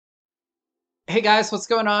Hey guys, what's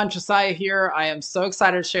going on? Josiah here. I am so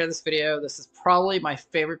excited to share this video. This is probably my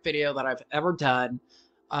favorite video that I've ever done.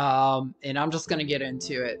 And I'm just going to get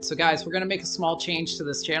into it. So guys, we're going to make a small change to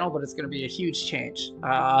this channel, but it's going to be a huge change.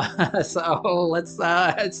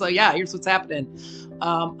 So yeah, here's what's happening.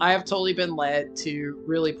 I have totally been led to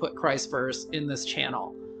really put Christ first in this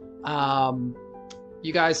channel.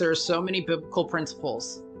 You guys, there are so many biblical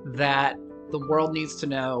principles that the world needs to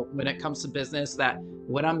know when it comes to business, that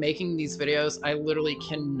when I'm making these videos, I literally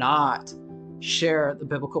cannot share the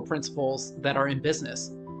biblical principles that are in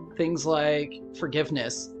business. Things like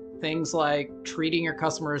forgiveness, things like treating your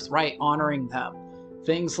customers right, honoring them,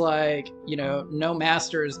 things like, no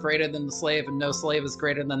master is greater than the slave and no slave is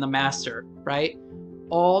greater than the master, right?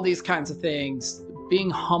 All these kinds of things, being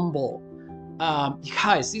humble. You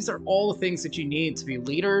guys, these are all the things that you need to be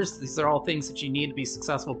leaders. These are all things that you need to be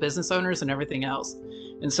successful business owners and everything else.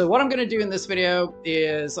 And so what I'm going to do in this video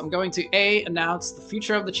is I'm going to announce the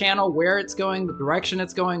future of the channel, where it's going, the direction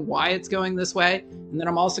it's going, why it's going this way. And then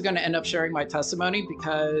I'm also going to end up sharing my testimony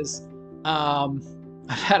because I've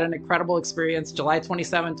had an incredible experience. July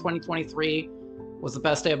 27, 2023 was the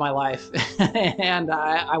best day of my life. And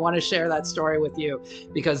I want to share that story with you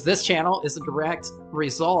because this channel is a direct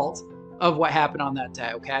result of what happened on that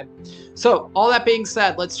day, okay? So all that being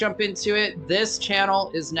said, let's jump into it. This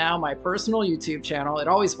channel is now my personal YouTube channel. It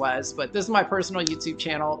always was, but this is my personal YouTube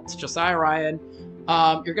channel. It's Josiah Ryan.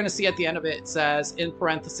 You're gonna see at the end of it, it says, in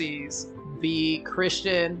parentheses, the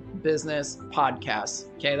Christian Business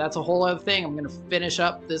Podcast. Okay, that's a whole other thing. I'm gonna finish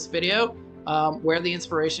up this video where the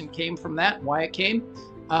inspiration came from that, why it came.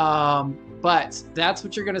 But that's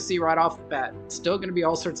what you're going to see right off the bat. Still going to be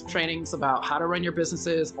all sorts of trainings about how to run your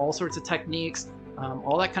businesses, all sorts of techniques,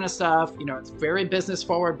 all that kind of stuff. It's very business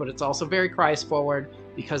forward, but it's also very Christ forward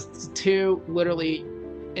because the two literally,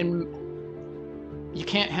 you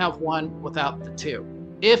can't have one without the two.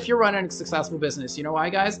 If you're running a successful business, you know why,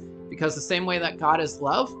 guys? Because the same way that God is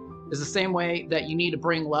love is the same way that you need to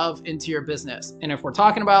bring love into your business. And if we're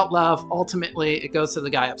talking about love, ultimately it goes to the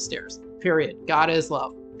guy upstairs, period. God is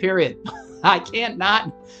love, period. You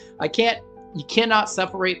cannot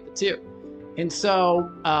separate the two. And so,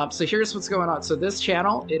 so here's what's going on. So this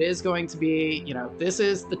channel, it is going to be, this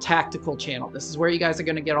is the tactical channel. This is where you guys are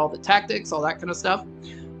going to get all the tactics, all that kind of stuff.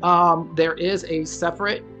 There is a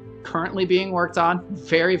separate, currently being worked on,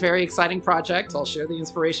 very, very exciting project. I'll share the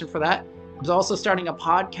inspiration for that. I'm also starting a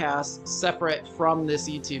podcast separate from this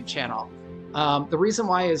YouTube channel. The reason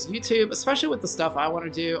why is YouTube, especially with the stuff I want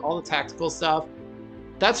to do, all the tactical stuff,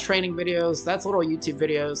 that's training videos, that's little YouTube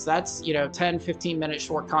videos, that's 10, 15 minute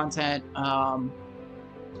short content kind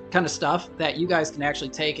of stuff that you guys can actually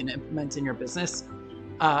take and implement in your business,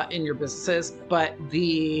 in your businesses. But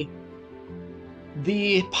the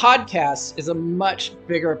podcast is a much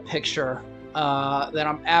bigger picture that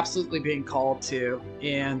I'm absolutely being called to,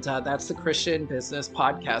 and that's the Christian Business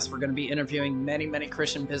Podcast. We're going to be interviewing many, many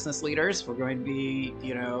Christian business leaders. We're going to be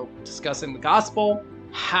discussing the gospel,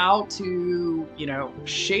 how to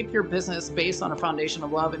shape your business based on a foundation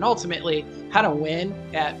of love, and ultimately how to win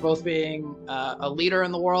at both being a leader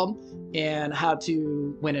in the world and how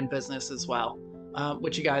to win in business as well.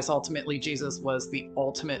 Which, you guys, ultimately Jesus was the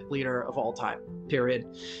ultimate leader of all time, period.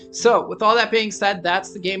 So with all that being said,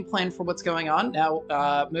 that's the game plan for what's going on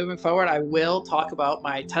now. Moving forward, I will talk about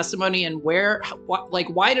my testimony and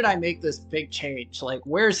why did I make this big change? Like,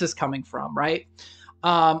 where is this coming from, right?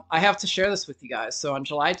 I have to share this with you guys. So on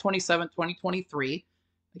July 27, 2023,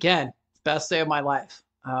 again, best day of my life.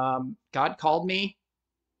 God called me,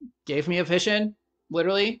 gave me a vision,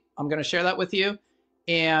 literally. I'm going to share that with you.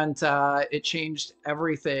 And it changed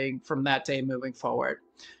everything from that day moving forward.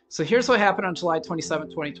 So here's what happened on July 27,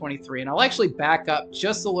 2023. And I'll actually back up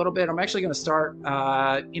just a little bit. I'm actually going to start,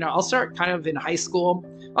 I'll start kind of in high school.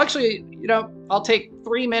 Actually, I'll take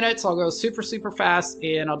 3 minutes. I'll go super, super fast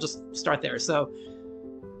and I'll just start there. So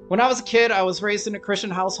when I was a kid, I was raised in a Christian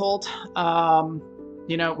household.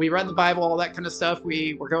 We read the Bible, all that kind of stuff.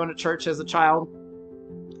 We were going to church as a child.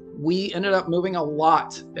 We ended up moving a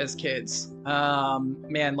lot as kids.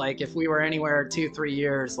 Man, like if we were anywhere 2-3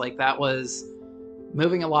 years, like that was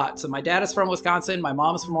moving a lot. So my dad is from Wisconsin, my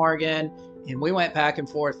mom's from Oregon, and we went back and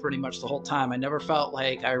forth pretty much the whole time. I never felt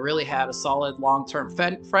like I really had a solid long-term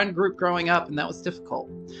friend group growing up, and that was difficult.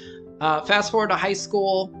 Fast forward to high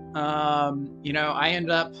school, I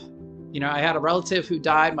ended up, I had a relative who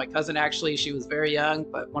died. My cousin, actually, she was very young,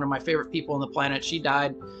 but one of my favorite people on the planet, she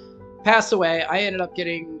died, passed away. I ended up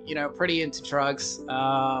getting, pretty into drugs,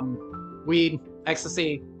 weed,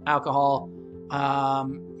 ecstasy, alcohol.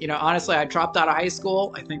 Honestly, I dropped out of high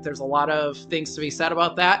school. I think there's a lot of things to be said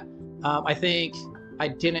about that. I think I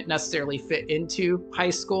didn't necessarily fit into high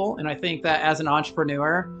school. And I think that as an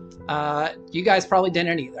entrepreneur, you guys probably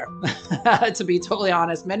didn't either, to be totally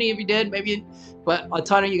honest. Many of you did, maybe, but a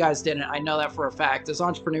ton of you guys didn't. I know that for a fact. As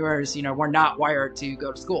entrepreneurs, we're not wired to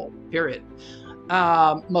go to school, period.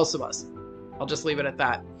 Most of us. I'll just leave it at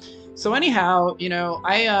that. So anyhow,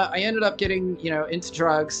 I ended up getting, into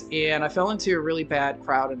drugs, and I fell into a really bad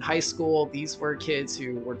crowd in high school. These were kids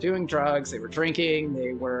who were doing drugs, they were drinking,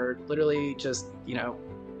 they were literally just,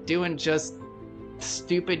 doing just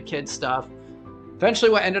stupid kid stuff.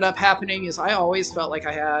 Eventually what ended up happening is I always felt like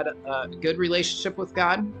I had a good relationship with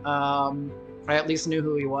God. I at least knew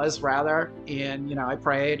who he was, rather. And, I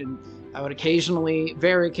prayed, and I would occasionally,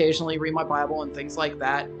 very occasionally, read my Bible and things like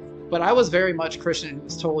that. But I was very much Christian and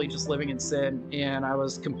was totally just living in sin, and I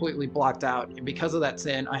was completely blocked out. And because of that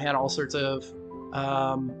sin, I had all sorts of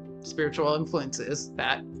spiritual influences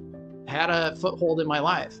that had a foothold in my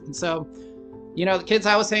life. And so, the kids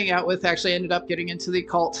I was hanging out with actually ended up getting into the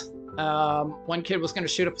occult. One kid was going to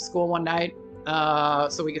shoot up a school one night,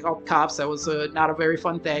 so we called the cops. That was not a very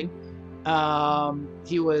fun thing.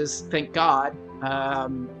 He was, thank God,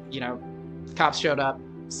 cops showed up,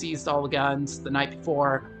 seized all the guns the night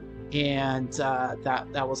before, and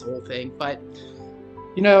that was the whole thing. But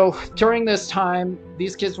during this time,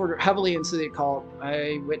 these kids were heavily into the occult.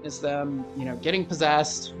 I witnessed them, getting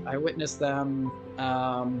possessed. I witnessed them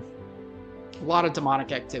a lot of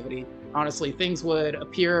demonic activity. Honestly, things would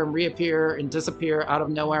appear and reappear and disappear out of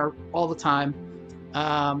nowhere all the time.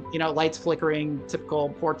 Lights flickering, typical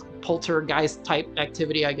poltergeist type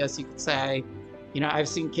activity, I guess you could say. I've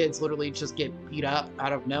seen kids literally just get beat up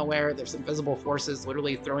out of nowhere. There's invisible forces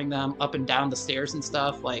literally throwing them up and down the stairs and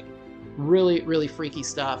stuff, like really, really freaky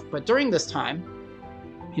stuff. But during this time,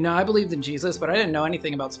 I believed in Jesus, but I didn't know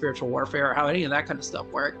anything about spiritual warfare or how any of that kind of stuff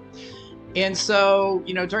worked. And so,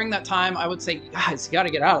 during that time, I would say, guys, you got to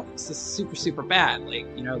get out of this. This is super, super bad. Like,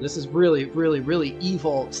 this is really, really, really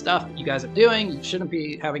evil stuff that you guys are doing. You shouldn't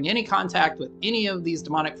be having any contact with any of these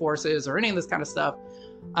demonic forces or any of this kind of stuff.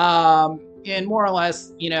 And more or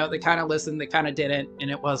less, they kind of listened, they kind of didn't, and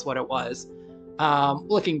it was what it was.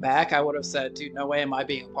 Looking back, I would have said, dude, no way am I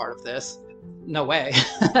being a part of this. No way.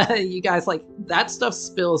 You guys, like, that stuff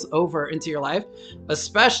spills over into your life,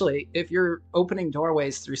 especially if you're opening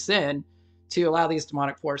doorways through sin to allow these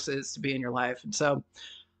demonic forces to be in your life. And so,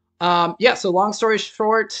 so long story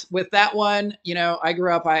short, with that one, I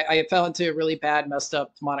grew up, I fell into a really bad, messed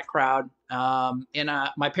up demonic crowd. And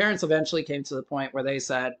my parents eventually came to the point where they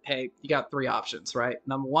said, hey, you got 3 options, right?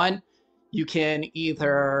 Number 1, you can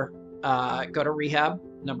either go to rehab.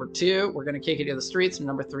 Number 2, we're going to kick you to the streets. And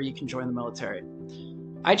number 3, you can join the military.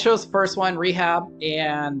 I chose the first one, rehab,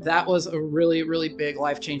 and that was a really, really big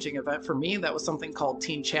life-changing event for me. That was something called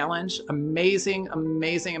Teen Challenge. Amazing,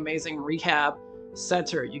 amazing, amazing rehab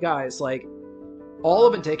center. You guys, like, all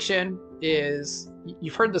of addiction is,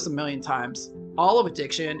 you've heard this a million times, all of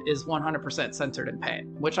addiction is 100% centered in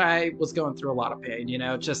pain, which I was going through a lot of pain,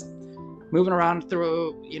 just moving around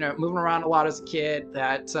a lot as a kid.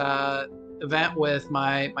 That event with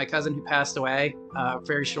my cousin who passed away,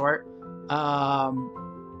 very short,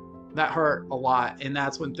 that hurt a lot, and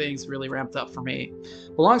that's when things really ramped up for me.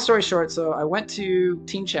 But long story short, so I went to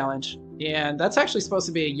Teen Challenge, and that's actually supposed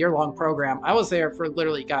to be a year-long program. I was there for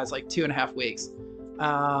literally, guys, like 2.5 weeks.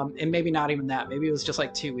 And maybe not even that. Maybe it was just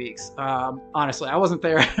like 2 weeks. Honestly, I wasn't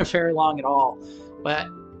there very long at all. But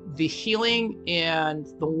the healing and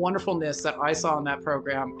the wonderfulness that I saw in that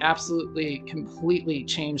program absolutely, completely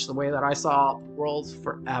changed the way that I saw the world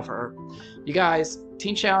forever. You guys,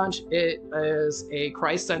 Teen Challenge, it is a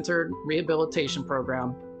Christ-centered rehabilitation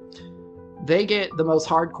program. They get the most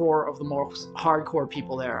hardcore of the most hardcore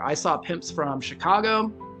people there. I saw pimps from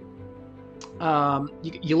Chicago.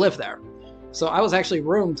 You live there. So I was actually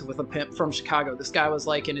roomed with a pimp from Chicago. This guy was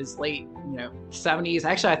like in his late, 70s.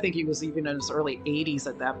 Actually, I think he was even in his early 80s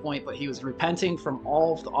at that point, but he was repenting from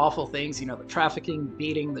all of the awful things, the trafficking,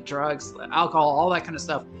 beating, the drugs, the alcohol, all that kind of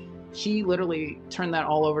stuff. He literally turned that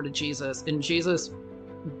all over to Jesus, and Jesus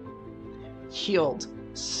healed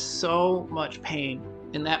so much pain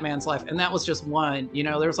in that man's life. And that was just one.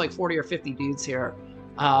 There's like 40 or 50 dudes here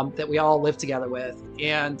that we all lived together with.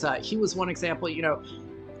 And he was one example.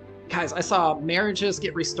 Guys, I saw marriages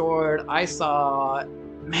get restored. I saw,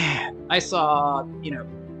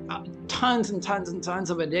 tons and tons and tons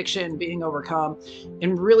of addiction being overcome.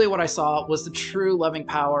 And really what I saw was the true loving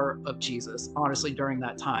power of Jesus, honestly, during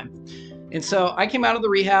that time. And so I came out of the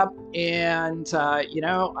rehab, and,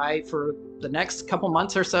 for the next couple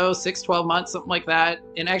months or so, 6-12 months, something like that,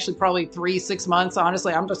 and actually probably 3-6 months,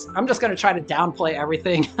 honestly, I'm just going to try to downplay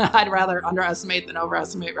everything. I'd rather underestimate than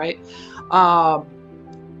overestimate, right?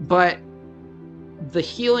 but the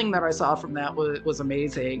healing that I saw from that was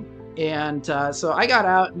amazing. And so I got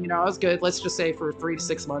out, and, I was good. Let's just say for 3 to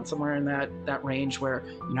 6 months, somewhere in that range, where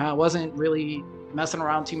I wasn't really messing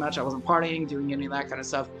around too much. I wasn't partying, doing any of that kind of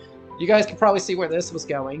stuff. You guys can probably see where this was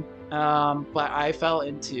going. But I fell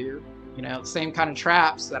into the same kind of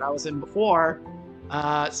traps that I was in before,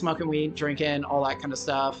 smoking weed, drinking, all that kind of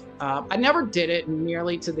stuff. I never did it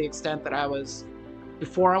nearly to the extent that I was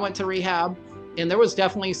before I went to rehab. And there was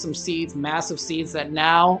definitely some seeds, massive seeds, that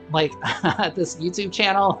now, like this YouTube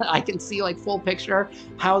channel, I can see like full picture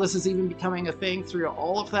how this is even becoming a thing through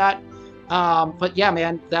all of that. But yeah,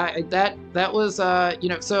 man, that was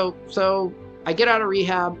so I get out of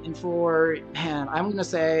rehab, and I'm gonna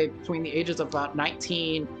say between the ages of about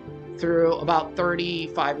 19 through about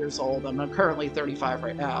 35 years old. I'm currently 35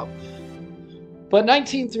 right now. But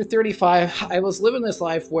 19 through 35, I was living this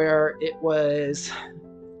life where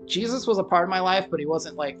Jesus was a part of my life, but he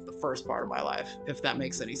wasn't like the first part of my life, if that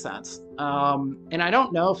makes any sense. And I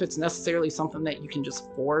don't know if it's necessarily something that you can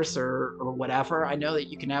just force or whatever. I know that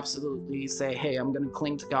you can absolutely say, hey, I'm going to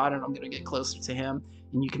cling to God and I'm going to get closer to him,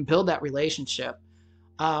 and you can build that relationship.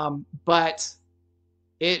 But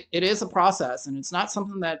it is a process, and it's not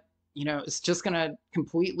something that, it's just going to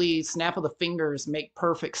completely snap of the fingers, make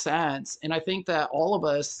perfect sense. And I think that all of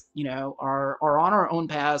us, are on our own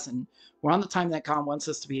paths, and we're on the time that God wants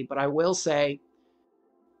us to be. But I will say,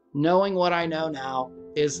 knowing what I know now,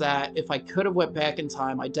 is that if I could have went back in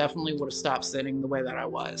time, I definitely would have stopped sinning the way that I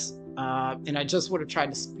was. And I just would have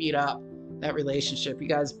tried to speed up that relationship. You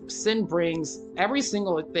guys, sin brings every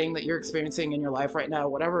single thing that you're experiencing in your life right now,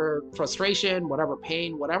 whatever frustration, whatever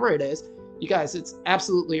pain, whatever it is, you guys, it's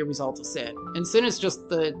absolutely a result of sin. And sin is just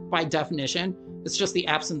by definition, it's just the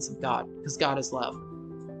absence of God, because God is love.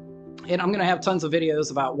 And I'm going to have tons of videos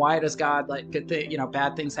about why does God let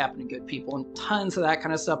bad things happen to good people, and tons of that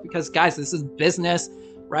kind of stuff. Because guys, this is business,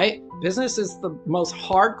 right? Business is the most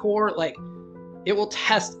hardcore, it will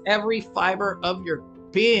test every fiber of your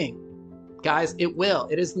being. Guys, it will.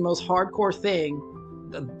 It is the most hardcore thing,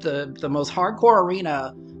 the most hardcore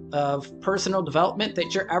arena of personal development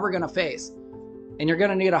that you're ever going to face. And you're going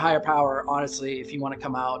to need a higher power, honestly, if you want to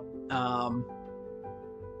come out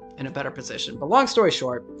in a better position. But long story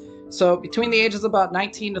short, so between the ages of about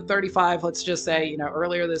 19 to 35, let's just say,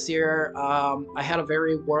 earlier this year, I had a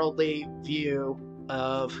very worldly view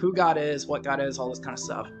of who God is, what God is, all this kind of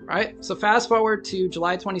stuff, right? So fast forward to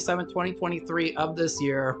July 27, 2023 of this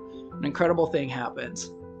year, an incredible thing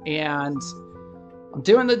happens. And I'm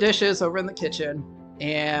doing the dishes over in the kitchen,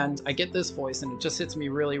 and I get this voice, and it just hits me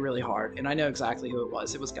really, really hard. And I know exactly who it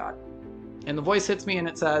was. It was God. And the voice hits me, and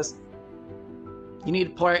it says, you need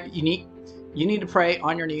to pray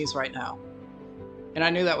on your knees right now. And I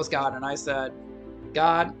knew that was God. And I said,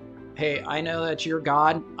 God, hey, I know that you're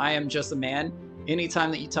God. I am just a man. Anytime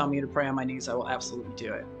that you tell me to pray on my knees, I will absolutely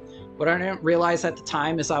do it. What I didn't realize at the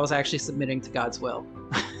time is I was actually submitting to God's will.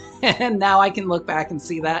 And now I can look back and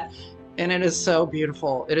see that. And it is so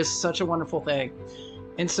beautiful. It is such a wonderful thing.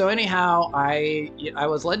 And so anyhow, I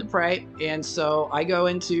was led to pray. And so I go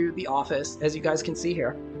into the office, as you guys can see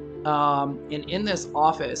here. And in this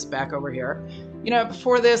office back over here,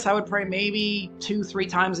 before this, I would pray maybe 2-3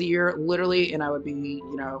 times a year, literally. And I would be,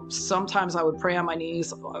 sometimes I would pray on my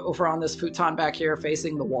knees over on this futon back here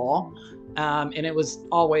facing the wall. And it was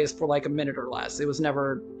always for like a minute or less. It was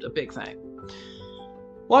never a big thing.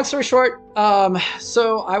 Long story short,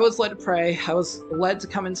 so I was led to pray. I was led to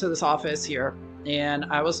come into this office here, and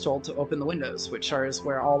I was told to open the windows, which is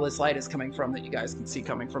where all this light is coming from that you guys can see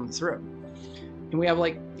coming from this room. And we have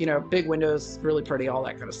big windows, really pretty, all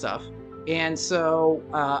that kind of stuff. And so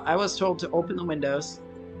I was told to open the windows,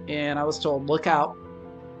 and I was told, look out.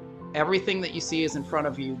 Everything that you see is in front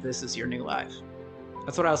of you. This is your new life.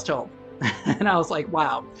 That's what I was told. And I was like,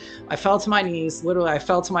 wow. I fell to my knees. Literally, I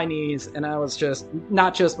fell to my knees, and I was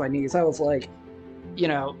not just my knees. I was like,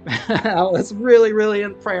 I was really, really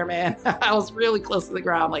in prayer, man. I was really close to the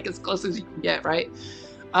ground, like as close as you can get, right?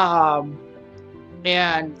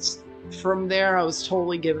 And from there, I was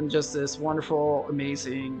totally given just this wonderful,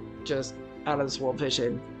 amazing, just out of this world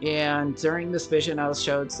vision. And during this vision, I was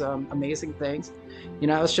showed some amazing things.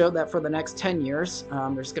 I was showed that for the next 10 years,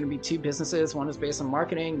 there's going to be 2 businesses. One is based on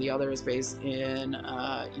marketing. The other is based in,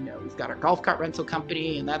 we've got our golf cart rental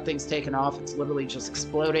company, and that thing's taken off. It's literally just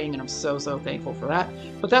exploding, and I'm so, so thankful for that.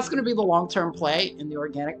 But that's going to be the long-term play and the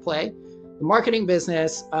organic play. The marketing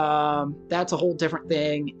business, that's a whole different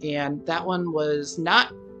thing. And that one was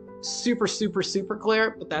not super, super, super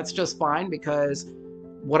clear, but that's just fine, because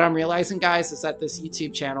what I'm realizing, guys, is that this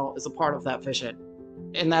YouTube channel is a part of that vision.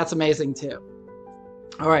 And that's amazing too.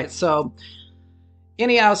 All right, so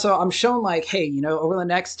anyhow, so I'm shown like, hey, over the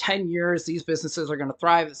next 10 years, these businesses are going to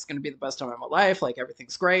thrive. It's going to be the best time of my life. Like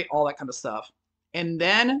everything's great, all that kind of stuff. And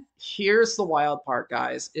then here's the wild part,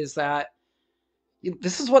 guys, is that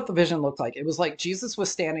this is what the vision looked like. It was like Jesus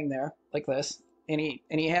was standing there like this, and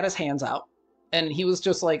he had his hands out, and he was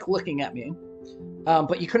just like looking at me.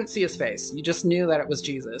 But you couldn't see his face. You just knew that it was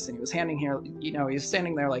Jesus, and he was handing here, he was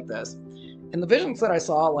standing there like this. And the visions that I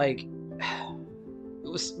saw, like, it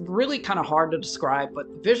was really kind of hard to describe, but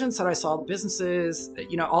the visions that I saw, the businesses,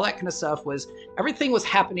 all that kind of stuff, was everything was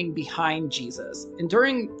happening behind Jesus. And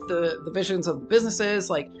during the visions of the businesses,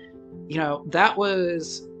 like, that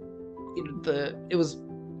was the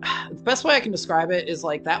best way I can describe it is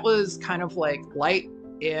like that was kind of like light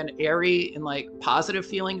and airy and like positive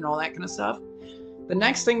feeling and all that kind of stuff. The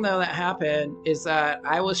next thing though that happened is that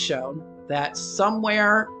I was shown that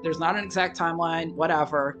somewhere, there's not an exact timeline,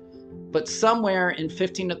 whatever, but somewhere in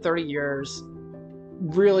 15 to 30 years,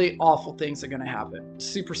 really awful things are going to happen.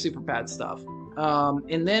 Super, super bad stuff.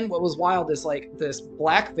 And then what was wild is like this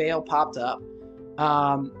black veil popped up,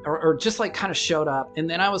 or just like kind of showed up. And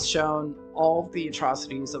then I was shown all of the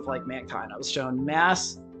atrocities of like mankind. I was shown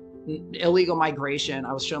mass illegal migration.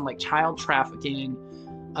 I was shown like child trafficking.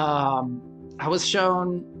 I was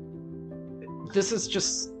shown, this is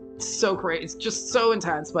just so great. It's just so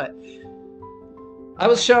intense, but I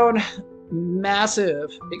was shown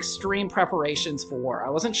massive, extreme preparations for war. I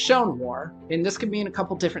wasn't shown war, and this could mean a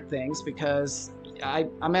couple different things because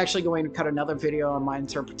I'm actually going to cut another video on my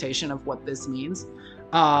interpretation of what this means.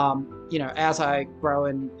 As I grow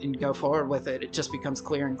and go forward with it, it just becomes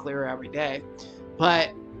clearer and clearer every day.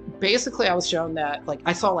 But basically, I was shown that, like,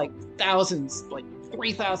 I saw like thousands, like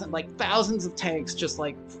 3,000, like thousands of tanks just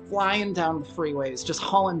like flying down the freeways, just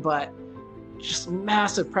hauling butt. Just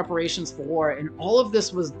massive preparations for war, and all of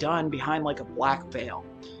this was done behind like a black veil,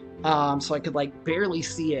 so I could like barely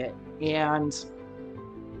see it, and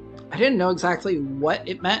I didn't know exactly what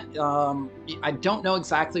it meant. I don't know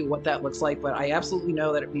exactly what that looks like, but I absolutely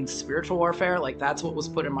know that it means spiritual warfare. Like that's what was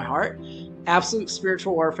put in my heart, absolute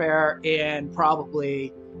spiritual warfare, and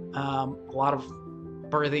probably a lot of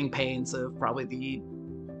birthing pains of probably the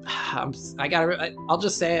I'll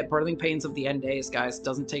just say it, birthing pains of the end days, guys.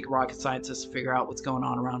 Doesn't take rocket scientists to figure out what's going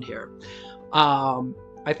on around here.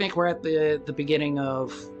 I think we're at the beginning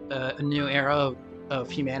of a new era of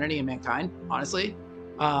humanity and mankind, honestly.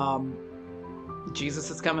 Jesus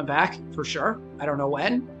is coming back for sure. I don't know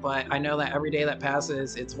when, but I know that every day that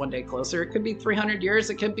passes, it's one day closer. It could be 300 years.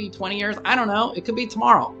 It could be 20 years. I don't know. It could be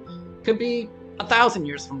tomorrow. It could be 1,000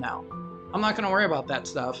 years from now. I'm not going to worry about that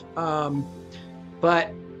stuff.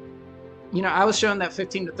 But I was shown that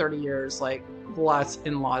 15 to 30 years, like lots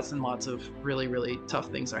and lots and lots of really, really tough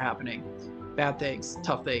things are happening. Bad things,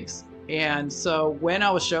 tough things. And so when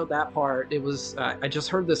I was showed that part, it was, I just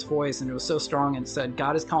heard this voice and it was so strong and said,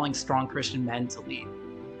 God is calling strong Christian men to lead.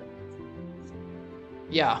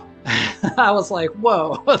 Yeah, I was like,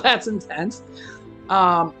 whoa, that's intense.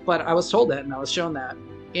 But I was told that and I was shown that.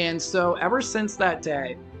 And so ever since that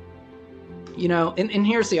day, and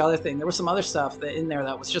here's the other thing. There was some other stuff in there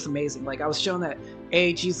that was just amazing. Like I was shown that,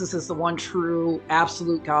 Jesus is the one true,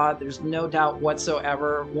 absolute God. There's no doubt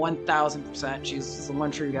whatsoever, 1,000% Jesus is the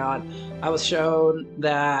one true God. I was shown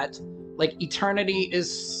that like eternity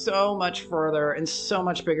is so much further and so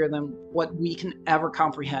much bigger than what we can ever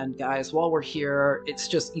comprehend, guys. While we're here, it's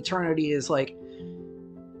just eternity is like,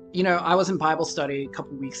 I was in Bible study a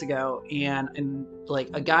couple weeks ago, and like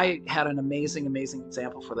a guy had an amazing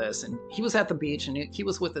example for this. And he was at the beach and he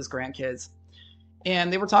was with his grandkids,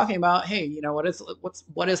 and they were talking about, hey, what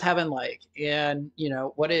is heaven like, and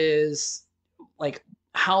what is like,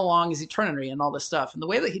 how long is eternity and all this stuff. And the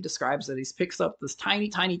way that he describes it, he picks up this tiny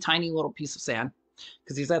little piece of sand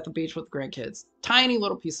because he's at the beach with the grandkids. Tiny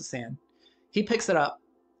little piece of sand. He picks it up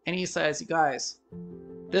and he says, you guys,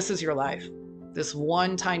 this is your life. This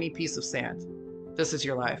one tiny piece of sand. This is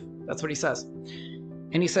your life. That's what he says.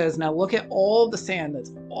 And he says, now look at all the sand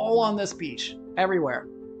that's all on this beach, everywhere.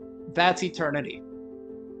 That's eternity.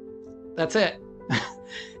 That's it.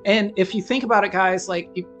 And if you think about it, guys, like,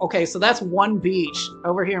 okay, so that's one beach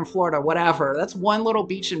over here in Florida, whatever. That's one little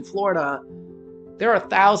beach in Florida. There are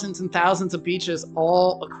thousands and thousands of beaches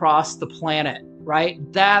all across the planet, right?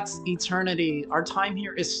 That's eternity. Our time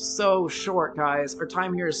here is so short, guys. Our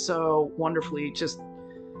time here is so wonderfully just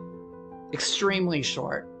extremely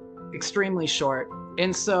short.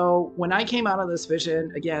 And so when I came out of this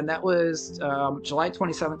vision, again, that was July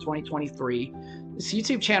 27, 2023. This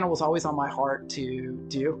YouTube channel was always on my heart to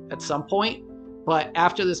do at some point. But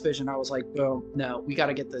after this vision, I was like, boom, no, we got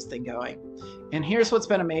to get this thing going. And here's what's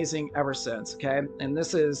been amazing ever since. Okay. And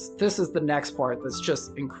this is the next part that's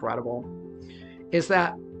just incredible, is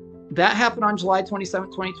that happened on July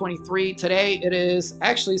 27th, 2023. Today it is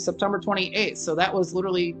actually September 28th. So that was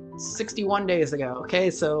literally 61 days ago. Okay.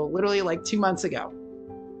 So literally like 2 months ago.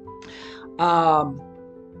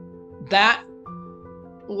 That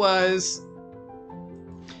was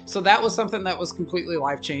something that was completely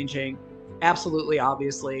life-changing. Absolutely,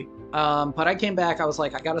 obviously. But I came back, I was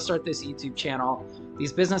like, I got to start this YouTube channel.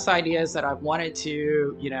 These business ideas that I've wanted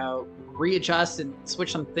to, readjust and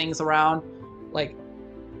switch some things around. Like,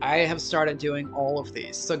 I have started doing all of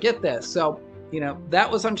these. So get this. So, that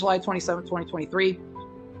was on July 27th, 2023.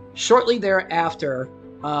 Shortly thereafter,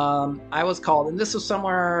 I was called, and this was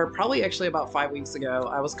somewhere probably actually about 5 weeks ago,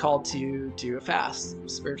 I was called to do a fast, a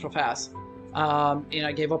spiritual fast. And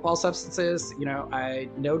I gave up all substances,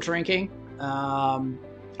 no drinking.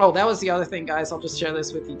 Oh, that was the other thing, guys. I'll just share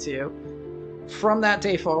this with you too. From that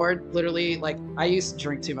day forward, literally, like, I used to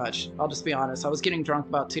drink too much. I'll just be honest. I was getting drunk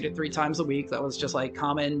about 2 to 3 times a week. That was just like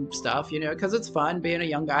common stuff, because it's fun being a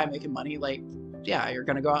young guy making money. Like, yeah, you're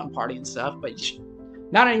going to go out and party and stuff, but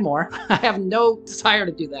not anymore. I have no desire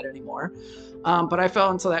to do that anymore. But I fell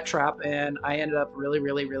into that trap, and I ended up really,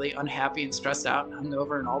 really, really unhappy and stressed out and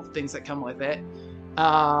hungover and all the things that come with it.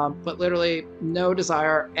 But literally no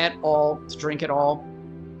desire at all to drink at all.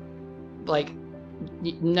 Like,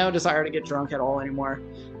 no desire to get drunk at all anymore.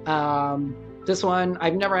 This one,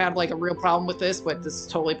 I've never had like a real problem with this, but this is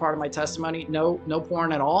totally part of my testimony. No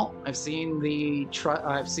porn at all. I've seen the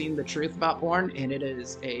truth about porn, and it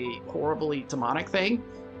is a horribly demonic thing.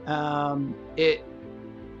 And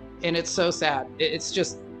it's so sad. It's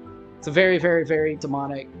a very, very, very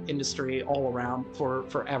demonic industry all around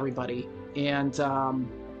for everybody. And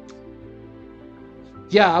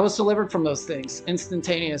yeah, I was delivered from those things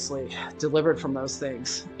instantaneously, delivered from those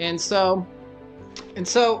things. And so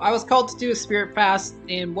I was called to do a spirit fast.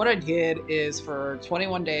 And what I did is for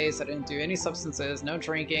 21 days, I didn't do any substances, no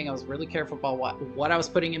drinking. I was really careful about what I was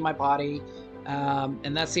putting in my body.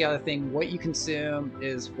 And that's the other thing. What you consume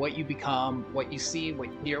is what you become, what you see,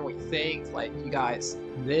 what you hear, what you think. Like, you guys,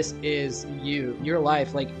 this is your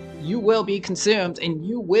life. Like, you will be consumed, and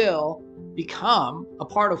you will become a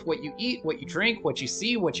part of what you eat, what you drink, what you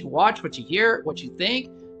see, what you watch, what you hear, what you think,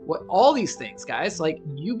 all these things, guys. Like,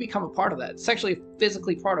 you become a part of that. It's actually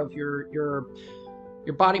physically part of your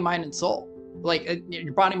body, mind, and soul. Like,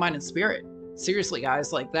 your body, mind, and spirit. Seriously,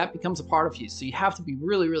 guys, like, that becomes a part of you. So you have to be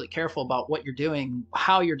really, really careful about what you're doing,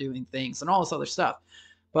 how you're doing things, and all this other stuff.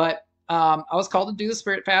 But I was called to do the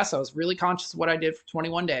spirit fast. I was really conscious of what I did for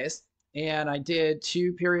 21 days. And I did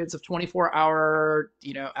 2 periods of 24-hour,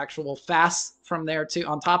 actual fasts from there too.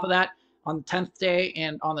 On top of that, on the 10th day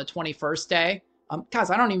and on the 21st day.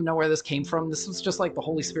 Guys, I don't even know where this came from. This was just like the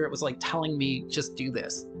Holy Spirit was like telling me, just do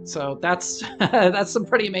this. So that's that's some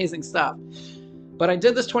pretty amazing stuff. But I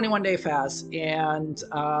did this 21-day fast, and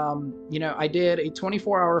I did a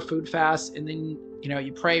 24-hour food fast, and then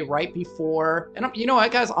you pray right before. And you know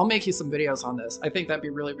what, guys, I'll make you some videos on this. I think that'd be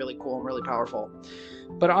really, really cool and really powerful.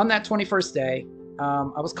 But on that 21st day,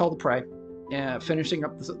 I was called to pray, finishing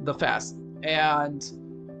up the fast.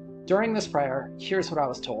 And during this prayer, here's what I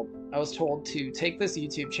was told. I was told to take this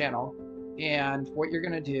YouTube channel, and what you're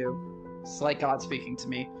going to do, it's like God speaking to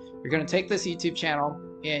me. You're going to take this YouTube channel,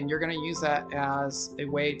 and you're going to use that as a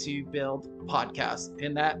way to build a podcast.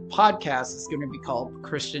 And that podcast is going to be called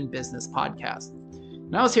Christian Business Podcast.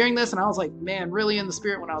 And I was hearing this, and I was like, man, really in the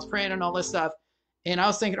spirit when I was praying and all this stuff. And I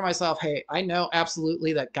was thinking to myself, hey, I know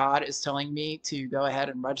absolutely that God is telling me to go ahead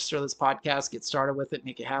and register this podcast, get started with it,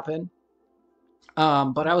 make it happen.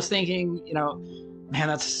 But I was thinking, man,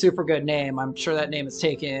 that's a super good name. I'm sure that name is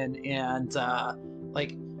taken, and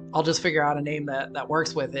I'll just figure out a name that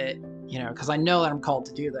works with it, because I know that I'm called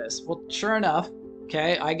to do this. Well, sure enough,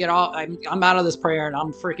 okay, I'm out of this prayer, and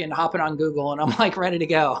I'm freaking hopping on Google, and I'm like ready to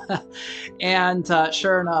go. And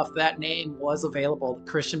sure enough, that name was available,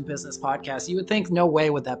 the Christian Business Podcast. You would think no way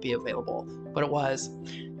would that be available, but it was.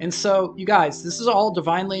 And so, you guys, this is all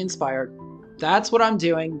divinely inspired. That's what I'm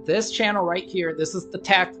doing. This channel right here, this is the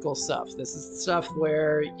tactical stuff. This is the stuff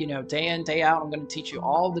where, day in, day out, I'm going to teach you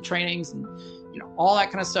all the trainings and, all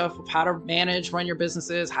that kind of stuff of how to manage, run your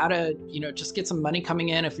businesses, how to, just get some money coming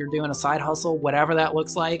in if you're doing a side hustle, whatever that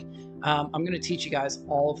looks like. I'm going to teach you guys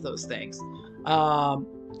all of those things.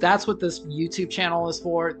 That's what this YouTube channel is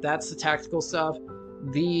for. That's the tactical stuff.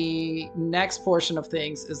 The next portion of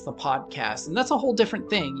things is the podcast. And that's a whole different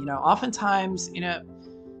thing. Oftentimes,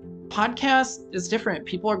 podcast is different.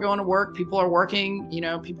 People are going to work, people are working,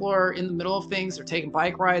 people are in the middle of things, they're taking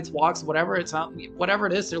bike rides, walks, whatever whatever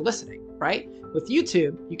it is, they're listening, right? With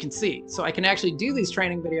YouTube, you can see. So I can actually do these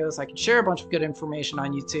training videos. I can share a bunch of good information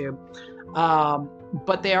on YouTube.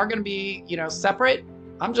 But they are going to be, separate.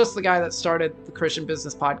 I'm just the guy that started the Christian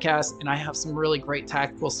Business Podcast, and I have some really great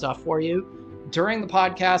tactical stuff for you. During the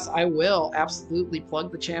podcast, I will absolutely plug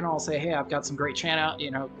the channel. I'll say, hey, I've got some great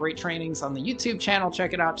great trainings on the YouTube channel.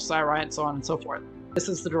 Check it out, Josiah Ryan, so on and so forth. This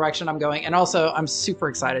is the direction I'm going. And also, I'm super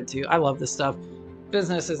excited too. I love this stuff.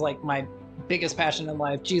 Business is like my biggest passion in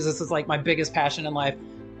life. Jesus is like my biggest passion in life.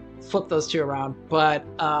 Flip those two around. But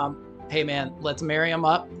hey, man, let's marry them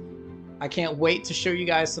up. I can't wait to show you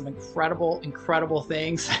guys some incredible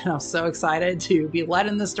things. And I'm so excited to be led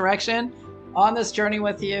in this direction on this journey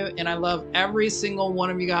with you. And I love every single one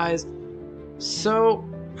of you guys so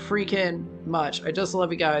freaking much. I just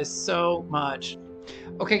love you guys so much.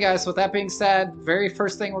 Okay, guys, with that being said, very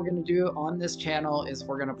first thing we're going to do on this channel is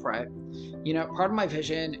we're going to pray. Part of my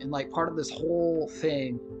vision and like part of this whole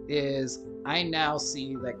thing is I now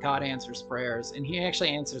see that God answers prayers, and he actually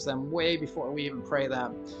answers them way before we even pray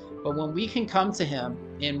them. But when we can come to him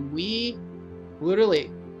and we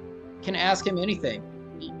literally can ask him anything,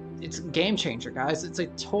 it's a game changer, guys. It's a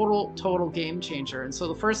total game changer. And so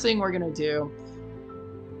the first thing we're going to do,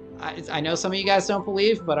 I know some of you guys don't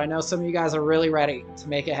believe, but I know some of you guys are really ready to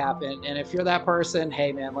make it happen. And if you're that person,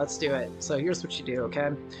 hey, man, let's do it. So here's what you do,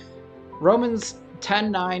 okay? Romans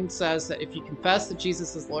 10:9 says that if you confess that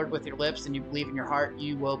Jesus is Lord with your lips and you believe in your heart,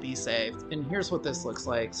 you will be saved. And here's what this looks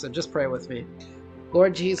like. So just pray with me.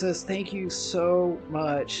 Lord Jesus, thank you so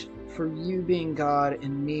much for you being God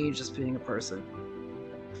and me just being a person.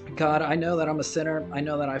 God, I know that I'm a sinner. I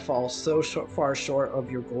know that I fall so far short of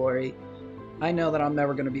your glory. I know that I'm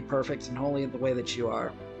never going to be perfect and holy in the way that you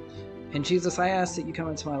are. And Jesus, I ask that you come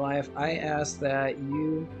into my life. I ask that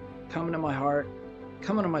you come into my heart,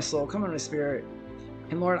 come into my soul, come into my spirit.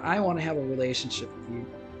 And Lord, I want to have a relationship with you.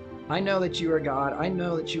 I know that you are God. I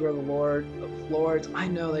know that you are the Lord of Lords. I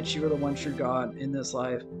know that you are the one true God in this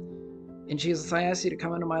life. And Jesus, I ask you to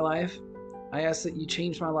come into my life. I ask that you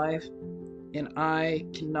change my life. And I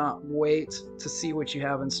cannot wait to see what you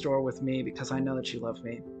have in store with me because I know that you love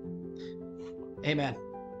me. Amen.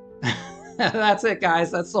 That's it,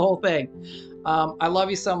 guys. That's the whole thing. I love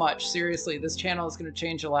you so much. Seriously, this channel is going to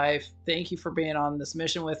change your life. Thank you for being on this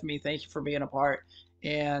mission with me. Thank you for being a part.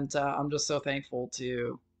 And I'm just so thankful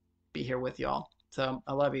to be here with y'all. So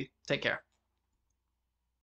I love you. Take care.